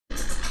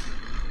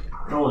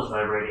Controller's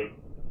vibrating.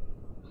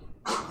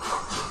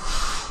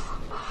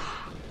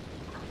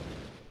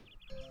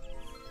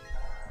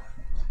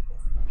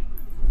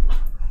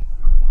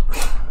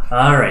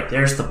 Alright,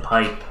 there's the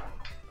pipe.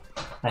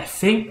 I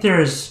think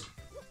there's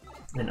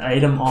an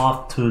item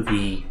off to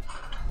the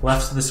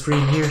left of the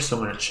screen here, so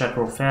I'm going to check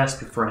real fast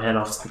before I head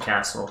off to the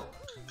castle.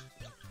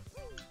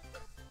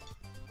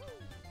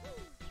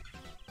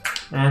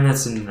 And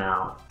that's in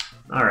now.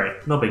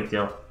 Alright, no big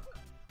deal.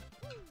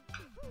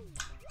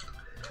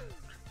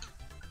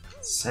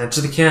 Let's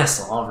enter the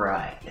castle,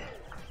 alright.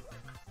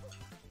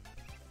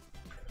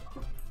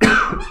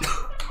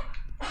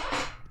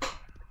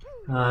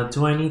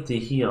 Do I need to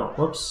heal?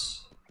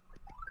 Whoops.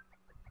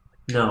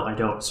 No, I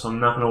don't, so I'm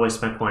not going to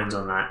waste my coins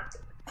on that.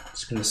 I'm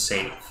just going to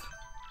save.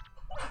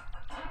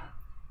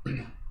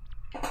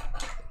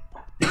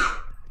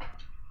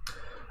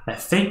 I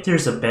think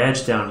there's a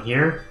badge down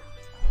here,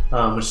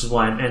 which is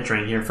why I'm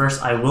entering here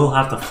first. I will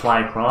have to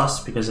fly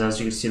across, because as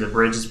you can see the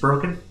bridge is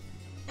broken.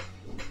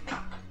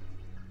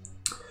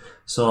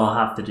 So I'll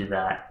have to do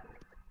that.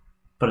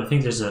 But I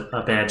think there's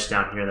a badge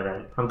down here that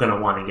I'm going to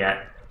want to get.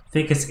 I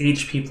think it's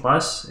HP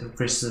plus,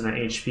 increases my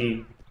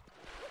HP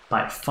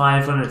by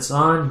 5 when it's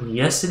on.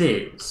 Yes, it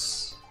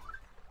is.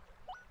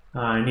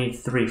 I need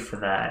 3 for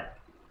that.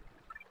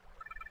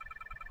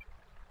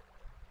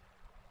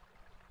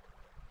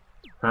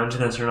 I'm just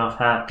gonna turn off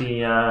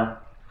happy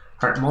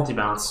heart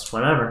multi-bounce,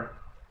 whatever.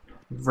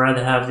 I'd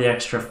rather have the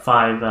extra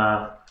 5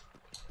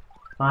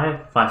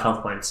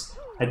 health points.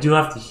 I do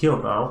have to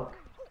heal though,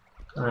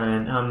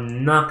 and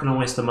I'm not gonna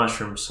waste the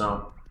mushroom,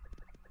 so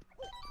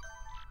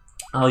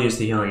I'll use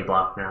the healing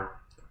block now.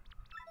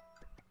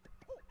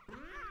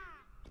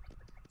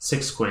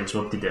 6 coins,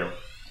 whoop-de-doo.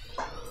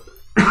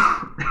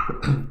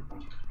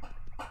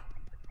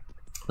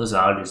 Those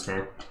allergies,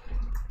 man.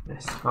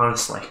 Yes,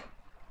 honestly.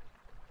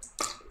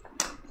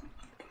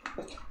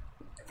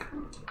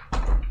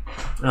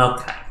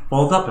 Okay,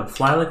 fold up and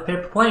fly like a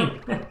paper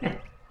plane.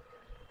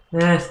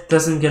 It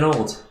doesn't get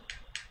old.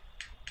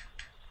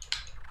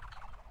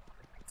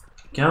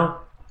 Go.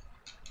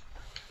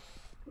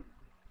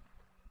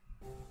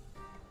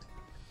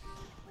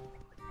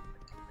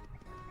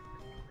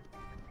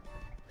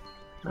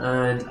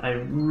 And I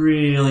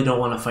really don't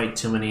want to fight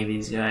too many of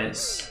these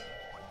guys.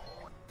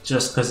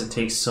 Just because it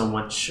takes so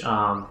much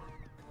time.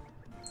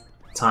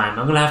 I'm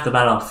going to have to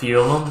battle a few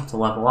of them to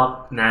level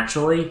up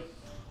naturally.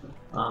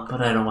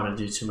 But I don't want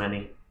to do too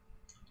many.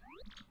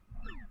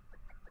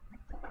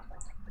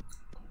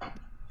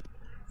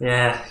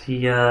 Yeah,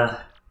 yeah,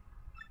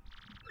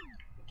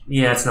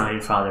 it's not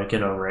your father.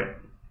 Get over it.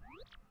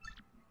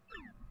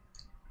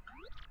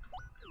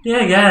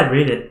 Yeah, go ahead,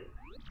 read it.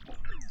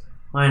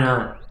 Why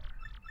not?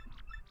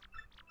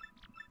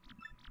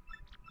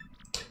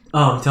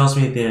 Oh, it tells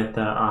me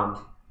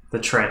the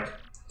trick.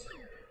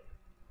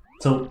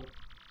 So,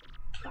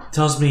 it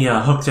tells me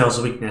Hooktail's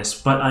weakness,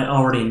 but I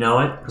already know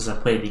it because I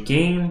played the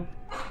game.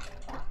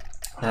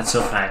 That's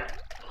okay.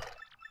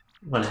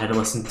 Went ahead and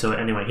listened to it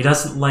anyway. He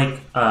doesn't like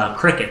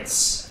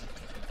crickets.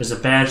 There's a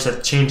badge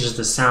that changes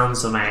the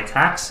sounds of my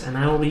attacks, and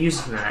I will be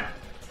using that.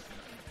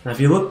 Now,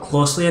 if you look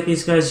closely at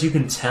these guys, you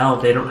can tell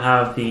they don't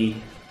have the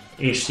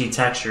HD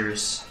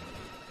textures,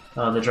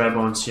 the dry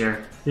bones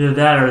here. Either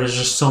that, or there's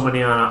just so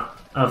many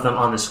of them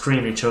on the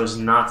screen, they chose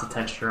not to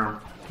texture them.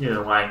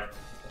 Either way.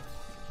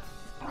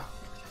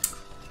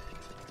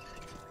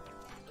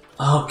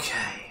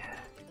 Okay.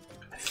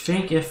 I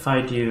think if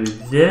I do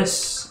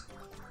this,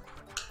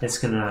 it's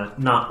gonna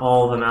knock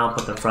all of them out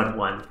but the front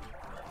one.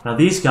 Now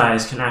these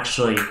guys can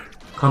actually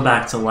come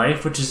back to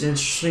life, which is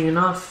interesting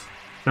enough.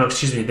 No,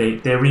 excuse me,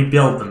 they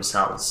rebuild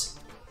themselves.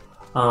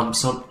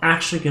 So I'm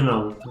actually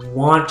gonna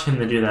want him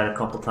to do that a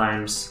couple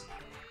times,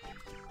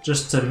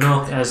 just to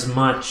milk as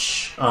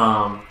much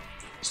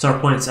star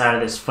points out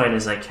of this fight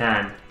as I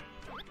can.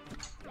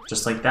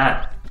 Just like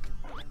that.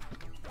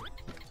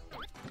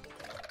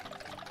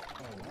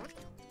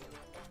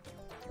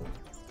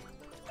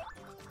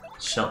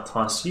 Shell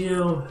toss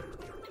you.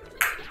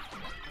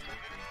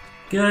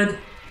 Good.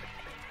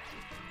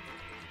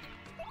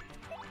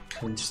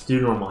 And just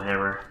do normal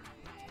hammer.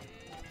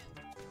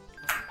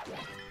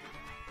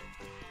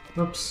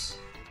 Oops.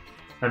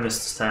 I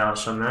missed the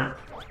stylish on that.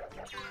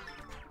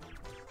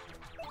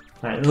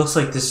 Alright, it looks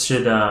like this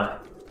should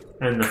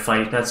end the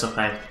fight. That's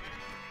okay.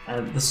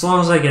 As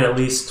long as I get at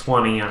least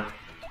 20, I'm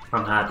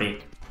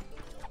happy.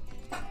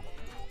 There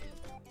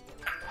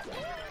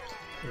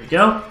we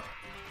go.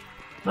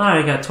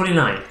 Alright, I got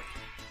 29.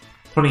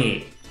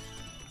 28.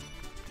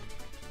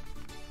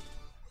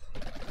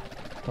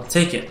 I'll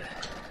take it.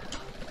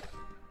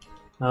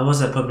 What does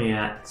that put me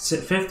at?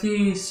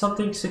 50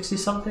 something? 60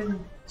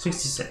 something?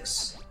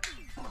 66.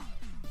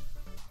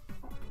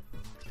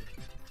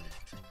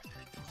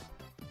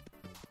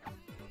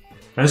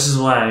 Now, this is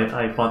why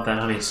I bought that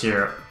honey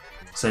syrup,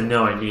 because I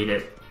know I need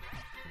it.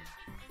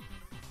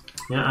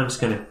 Yeah, I'm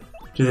just gonna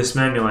do this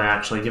manually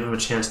actually, give them a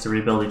chance to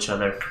rebuild each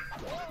other.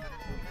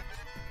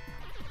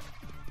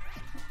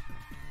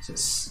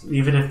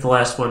 Even if the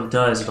last one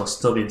does, it'll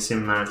still be the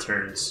same amount of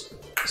turns,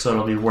 so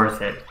it'll be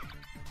worth it.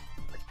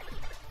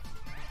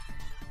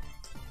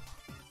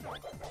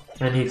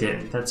 And he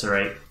didn't, that's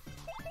alright.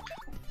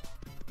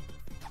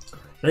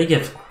 They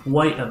give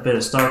quite a bit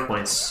of star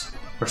points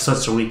for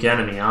such a weak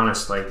enemy,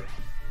 honestly.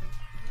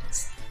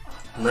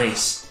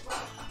 Nice.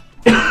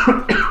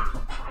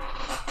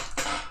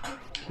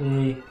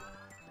 Okay.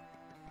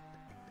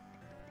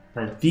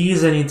 And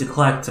these I need to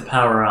collect to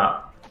power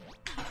up.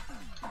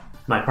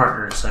 My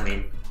partners, I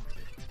mean.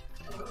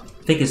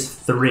 I think it's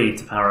 3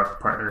 to power up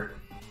a partner.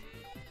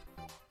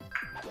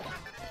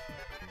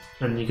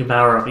 And you can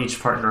power up each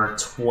partner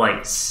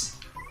twice,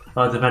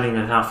 depending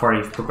on how far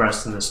you've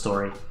progressed in the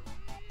story.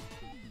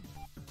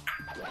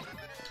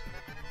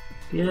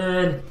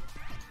 Good.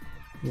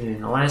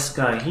 And the last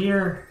guy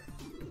here.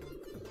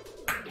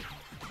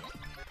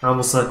 I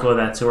almost let go of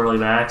that too early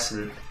by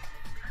accident.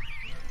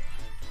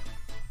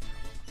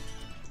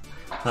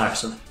 Alright,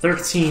 so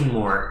 13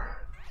 more.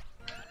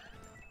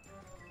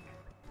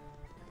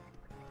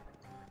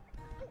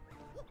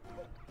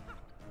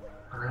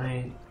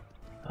 Alright.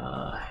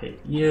 Hit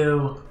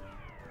you.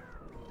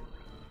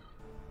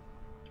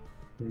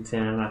 And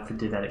then I'm gonna have to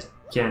do that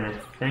again, I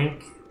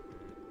think.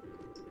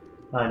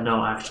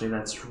 No, actually,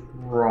 that's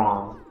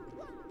wrong.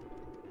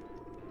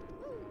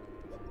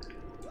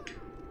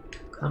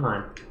 Come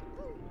on.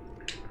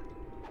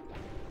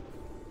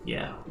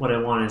 Yeah, what I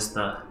want is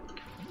the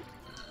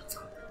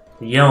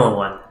yellow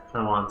one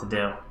I want to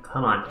do.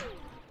 Come on.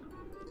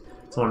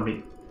 Don't want to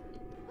be...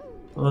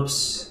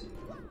 Oops.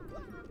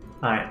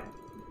 Alright.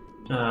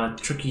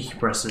 Tricky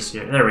presses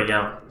here. There we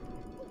go.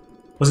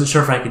 Wasn't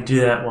sure if I could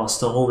do that while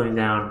still holding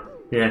down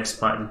the X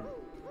button.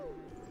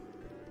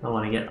 I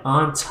want to get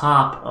on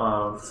top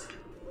of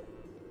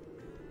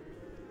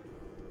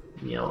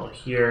yellow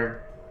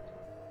here.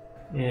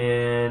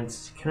 And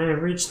can I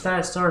reach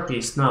that star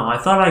piece? No, I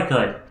thought I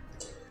could.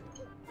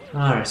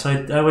 Alright, so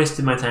I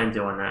wasted my time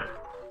doing that.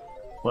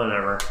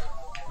 Whatever.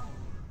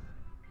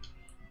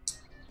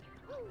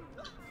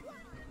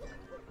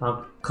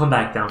 I'll come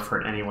back down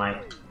for it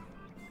anyway.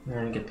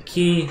 And get the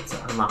key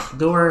to unlock the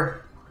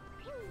door.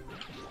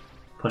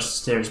 Push the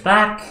stairs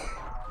back.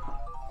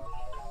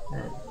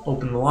 And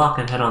open the lock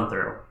and head on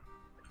through.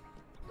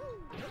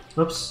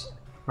 Oops,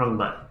 wrong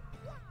button.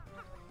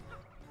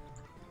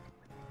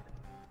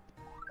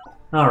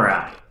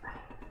 Alright.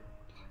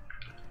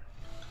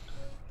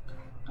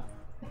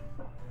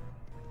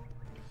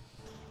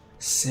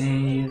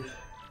 Save.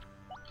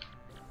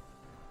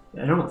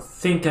 I don't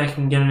think I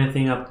can get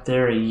anything up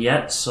there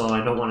yet, so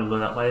I don't want to go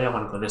that way. I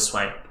want to go this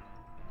way.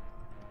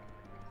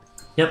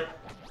 Yep.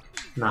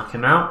 Knock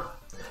him out.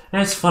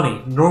 And it's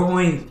funny,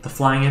 normally the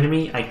flying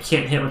enemy I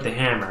can't hit with the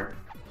hammer,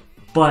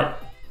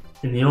 but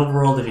in the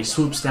overworld if he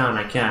swoops down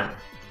I can.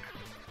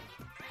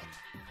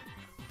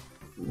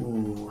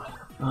 Ooh.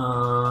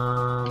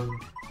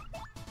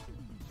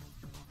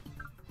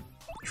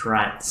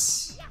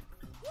 Drats.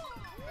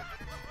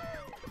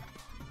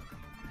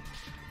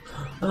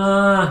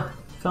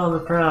 Fell in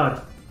the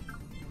crowd.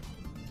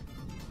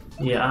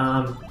 Yeah,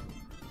 I'm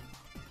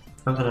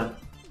gonna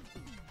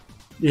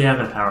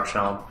power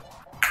shell him.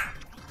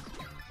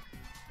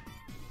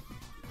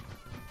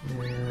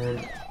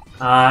 And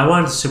I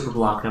wanted to super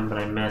block him, but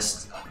I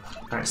missed.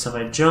 Alright, so if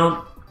I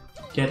jump,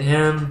 get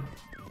him.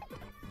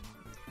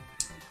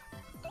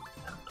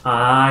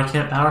 I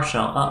can't power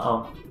shell.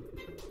 Uh-oh.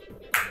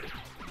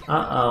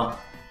 Uh-oh.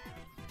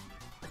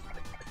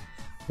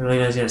 The other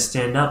guy's gonna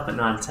stand up but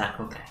not attack.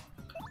 Okay.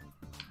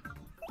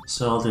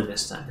 So I'll do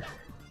this then.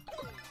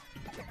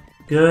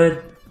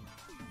 Good.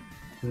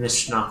 And this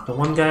should knock the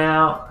one guy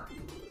out.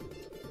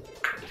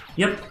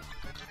 Yep.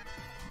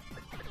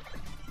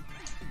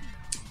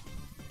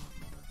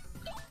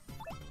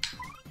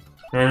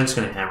 And I'm just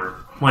gonna hammer.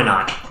 Why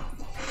not?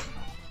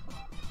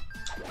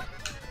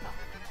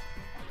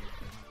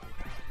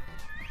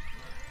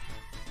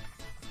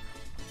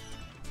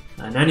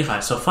 Uh,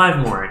 95, so 5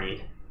 more I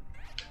need.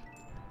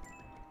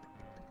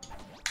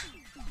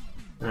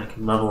 And I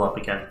can level up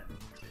again.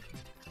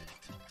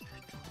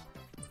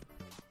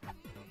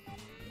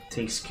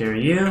 Takes care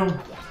of you.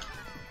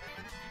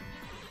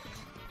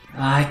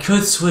 I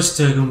could switch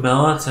to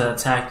Goombella to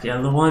attack the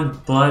other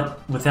one,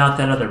 but without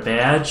that other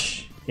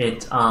badge,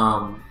 it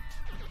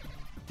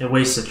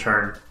wastes a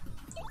turn.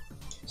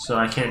 So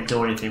I can't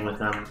do anything with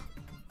them.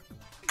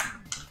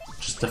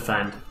 Just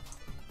defend.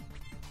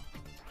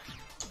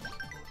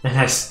 And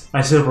I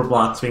super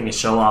blocked being a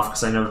show off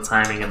because I know the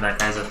timing of that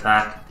guy's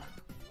attack.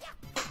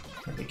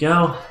 There we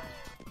go.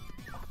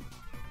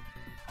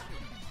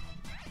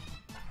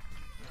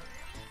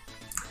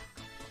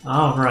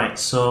 Alright,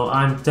 so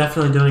I'm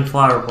definitely doing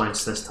flower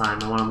points this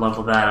time. I want to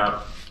level that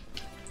up.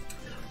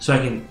 So I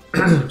can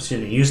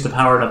excuse me, use the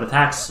powered up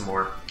attacks some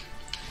more.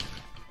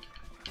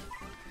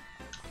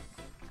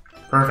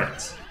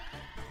 Perfect.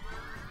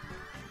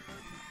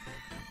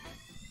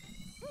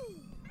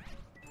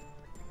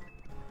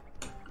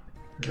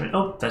 Right.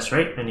 Oh, that's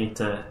right. I need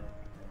to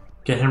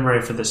get him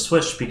ready for the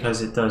switch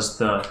because it does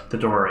the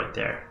door right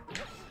there.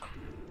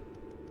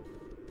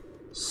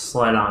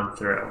 Slide on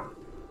through.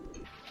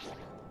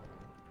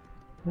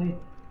 Okay.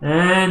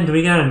 And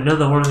we got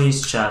another one of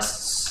these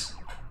chests.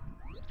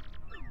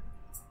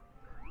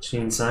 Which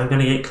means I'm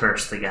gonna get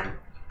cursed again.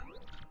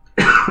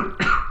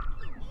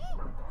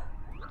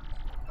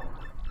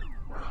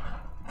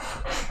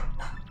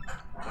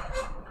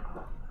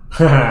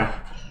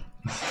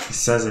 He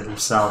says it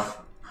himself.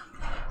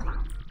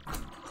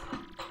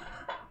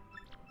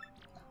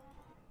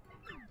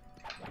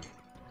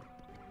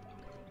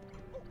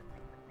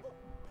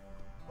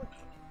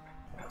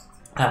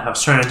 I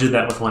was trying to do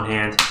that with one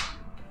hand.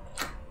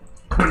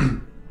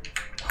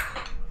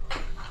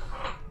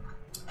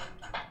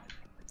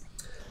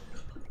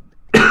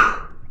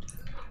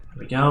 There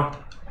we go.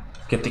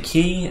 Get the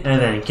key and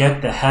then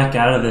get the heck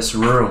out of this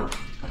room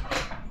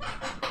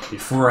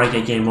before I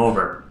get game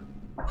over.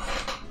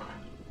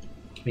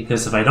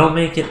 Because if I don't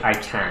make it, I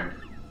can.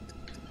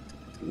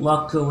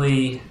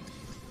 Luckily,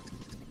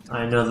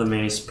 I know the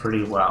maze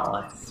pretty well,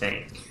 I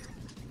think.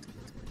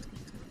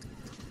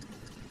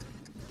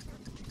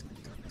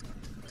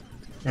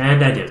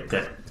 And I do.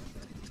 Good.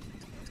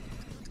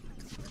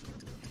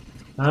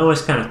 I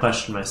always kind of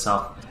question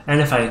myself. And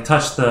if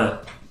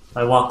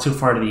I walk too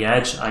far to the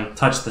edge, I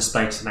touch the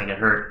spikes and I get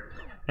hurt.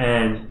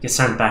 And get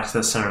sent back to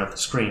the center of the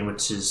screen,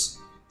 which is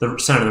the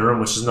center of the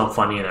room, which is no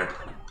fun either.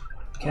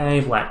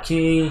 Okay, black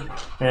key.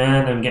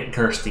 And I'm getting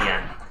cursed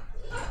again.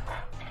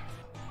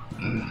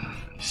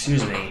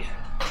 Excuse me.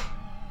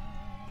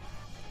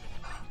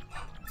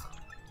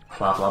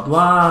 Blah, blah,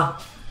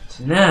 blah.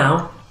 So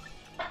now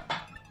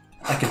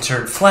I can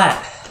turn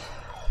flat,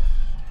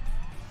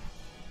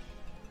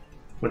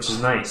 which is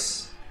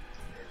nice.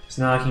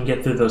 So now I can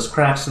get through those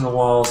cracks in the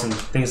walls and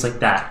things like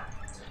that.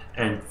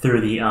 And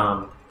through the,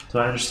 do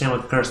I understand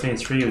what the curse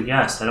means for you?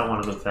 Yes, I don't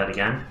want to go through that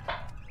again.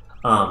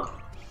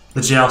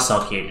 The jail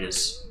cell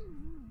cages.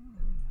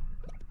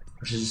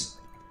 Which is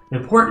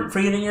important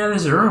for getting out of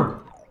this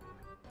room.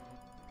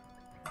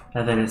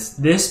 And then it's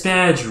this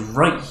badge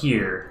right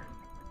here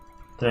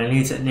that I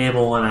need to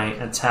enable when I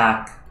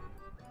attack,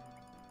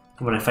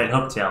 when I fight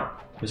Hooktail.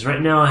 Because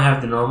right now I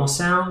have the normal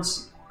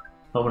sounds,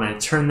 but when I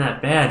turn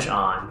that badge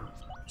on,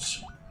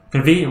 which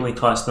conveniently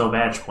costs no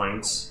badge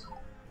points,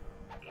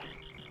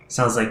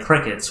 sounds like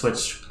crickets,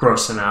 which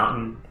gross them out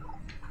and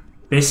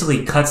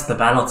basically cuts the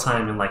battle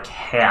time in like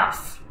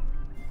half.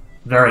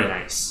 Very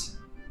nice.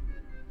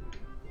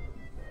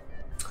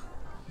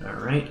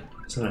 Alright,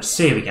 so I'm going to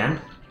save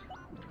again.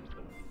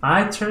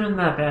 I turned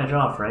that badge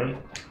off, right?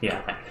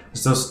 Yeah,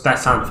 that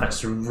sound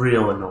effects are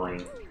real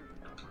annoying.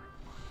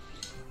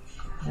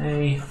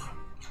 Okay.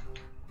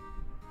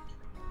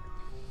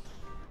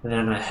 And then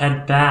I'm going to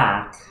head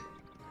back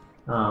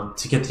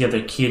to get the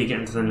other key to get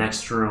into the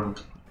next room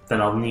that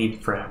I'll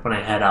need for when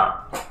I head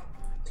up.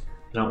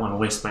 I don't want to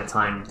waste my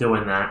time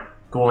doing that,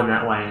 going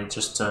that way, and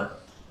just to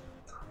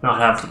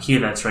not have the key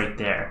that's right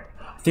there.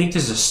 I think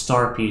there's a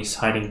star piece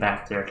hiding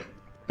back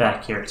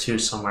here too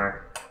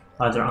somewhere.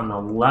 Either on the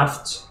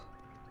left,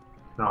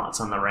 no, it's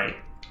on the right,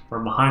 or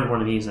behind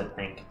one of these, I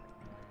think.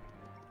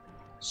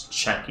 Let's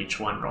check each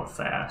one real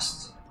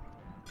fast.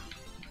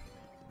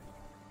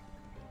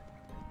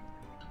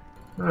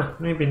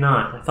 Maybe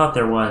not. I thought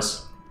there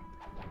was.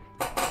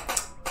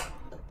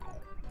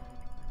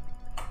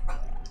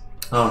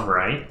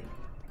 Alright.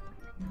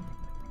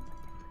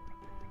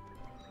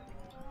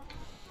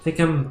 I think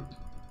I'm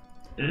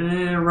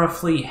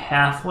roughly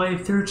halfway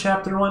through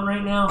chapter 1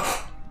 right now.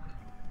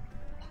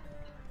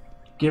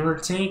 Give or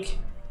take.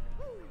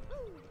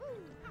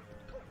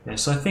 Yeah,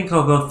 so I think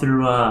I'll go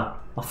through,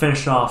 I'll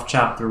finish off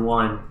chapter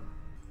 1.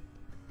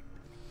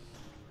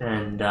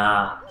 And,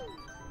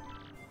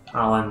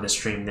 I'll end the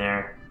stream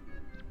there.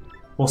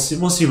 We'll see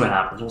what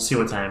happens. We'll see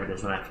what time it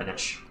is when I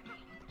finish.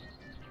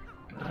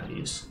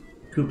 Use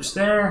Coops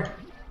there.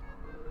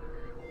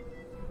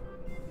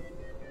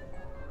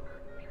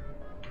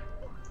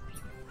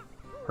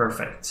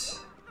 Perfect.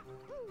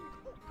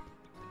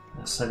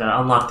 So I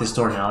gotta unlock this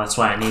door now. That's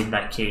why I need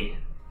that key.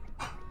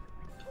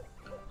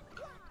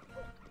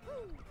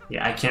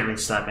 Yeah, I can't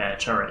reach that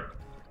badge. Alright.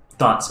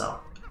 Thought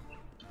so.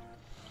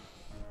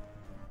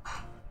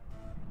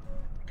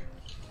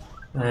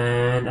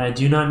 And I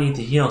do not need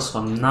to heal, so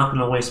I'm not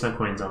going to waste my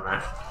coins on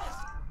that.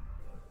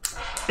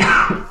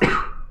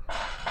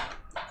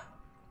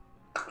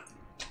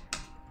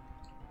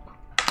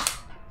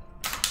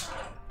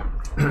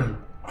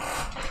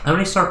 How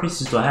many star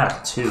pieces do I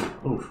have? 2.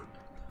 Oof.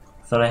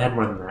 Thought I had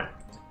more than that.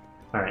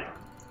 Alright.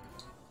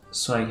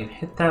 So I can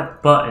hit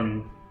that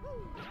button.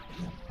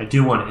 I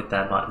do want to hit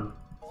that button.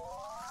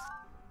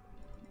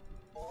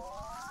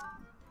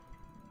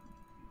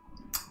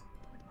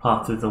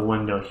 Pop through the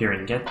window here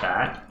and get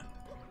that.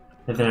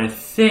 And then I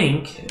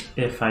think,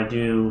 if I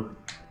do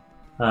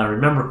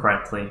remember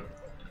correctly,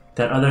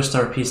 that other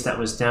star piece that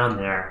was down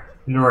there,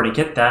 in order to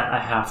get that, I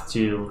have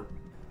to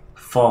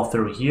fall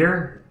through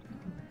here.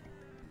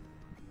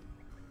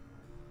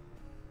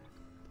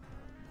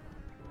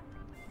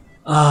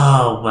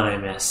 Oh, what I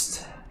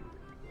missed.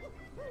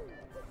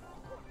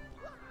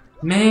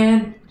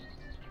 Man.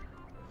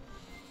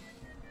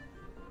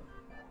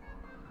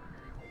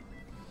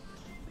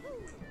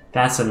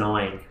 That's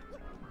annoying.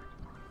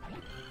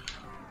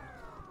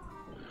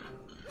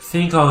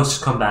 think I'll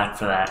just come back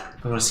for that.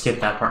 I'm gonna skip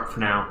that part for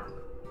now.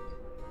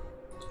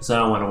 Because I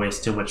don't want to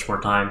waste too much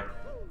more time.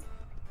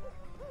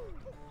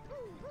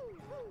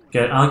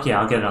 Yeah, I'll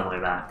get it on the way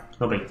back.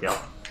 No big deal.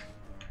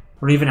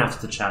 Or even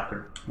after the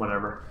chapter.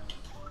 Whatever.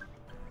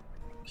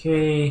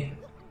 Okay.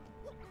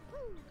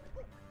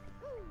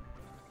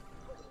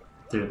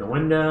 Through the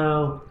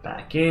window.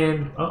 Back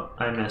in. Oh,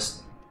 I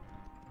missed.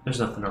 There's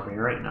nothing over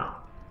here right now.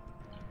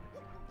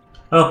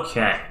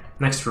 Okay.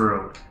 Next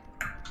room.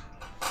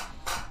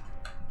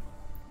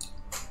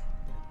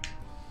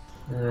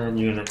 And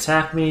you're gonna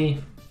attack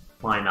me.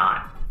 Why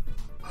not?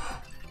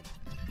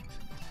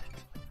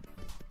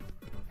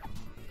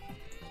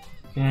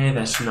 Okay,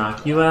 that should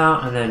knock you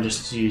out, and then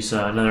just use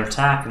another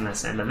attack, and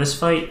that's the end of this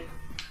fight.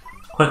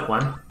 Quick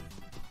one.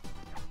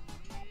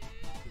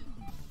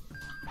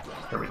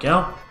 There we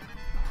go.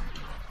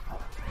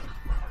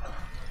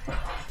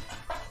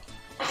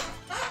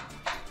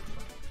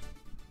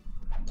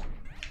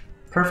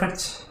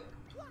 Perfect.